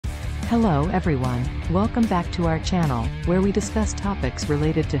Hello everyone, welcome back to our channel, where we discuss topics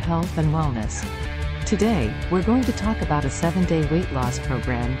related to health and wellness. Today, we're going to talk about a 7-day weight loss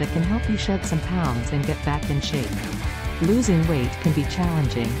program that can help you shed some pounds and get back in shape. Losing weight can be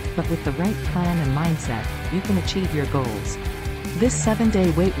challenging, but with the right plan and mindset, you can achieve your goals. This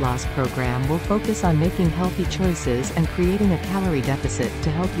 7-day weight loss program will focus on making healthy choices and creating a calorie deficit to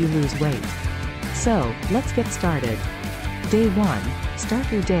help you lose weight. So, let's get started. Day 1.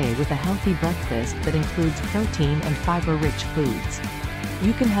 Start your day with a healthy breakfast that includes protein and fiber-rich foods.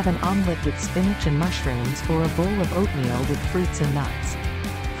 You can have an omelet with spinach and mushrooms or a bowl of oatmeal with fruits and nuts.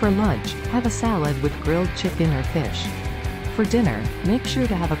 For lunch, have a salad with grilled chicken or fish. For dinner, make sure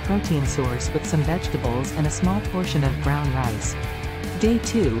to have a protein source with some vegetables and a small portion of brown rice. Day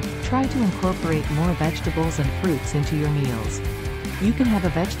 2, try to incorporate more vegetables and fruits into your meals. You can have a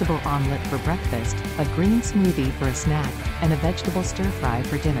vegetable omelet for breakfast, a green smoothie for a snack, and a vegetable stir-fry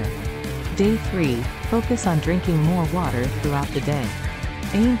for dinner. Day 3, focus on drinking more water throughout the day.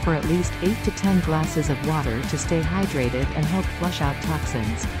 Aim for at least 8 to 10 glasses of water to stay hydrated and help flush out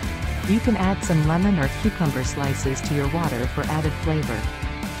toxins. You can add some lemon or cucumber slices to your water for added flavor.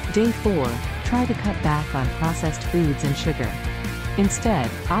 Day 4, try to cut back on processed foods and sugar.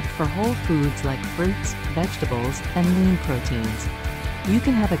 Instead, opt for whole foods like fruits, vegetables, and lean proteins. You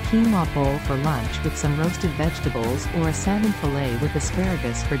can have a quinoa bowl for lunch with some roasted vegetables or a salmon fillet with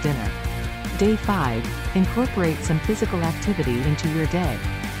asparagus for dinner. Day 5, incorporate some physical activity into your day.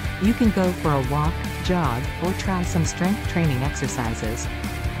 You can go for a walk, jog, or try some strength training exercises.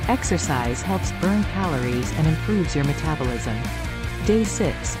 Exercise helps burn calories and improves your metabolism. Day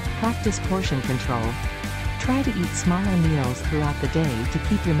 6, practice portion control. Try to eat smaller meals throughout the day to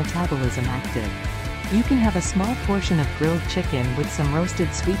keep your metabolism active. You can have a small portion of grilled chicken with some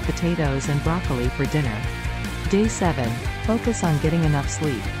roasted sweet potatoes and broccoli for dinner. Day 7, focus on getting enough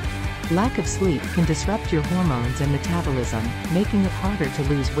sleep. Lack of sleep can disrupt your hormones and metabolism, making it harder to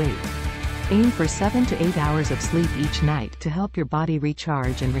lose weight. Aim for 7 to 8 hours of sleep each night to help your body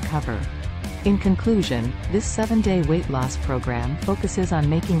recharge and recover. In conclusion, this 7-day weight loss program focuses on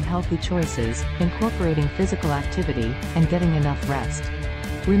making healthy choices, incorporating physical activity, and getting enough rest.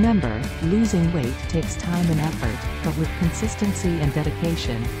 Remember, losing weight takes time and effort, but with consistency and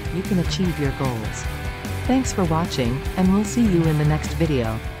dedication, you can achieve your goals. Thanks for watching, and we'll see you in the next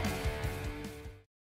video.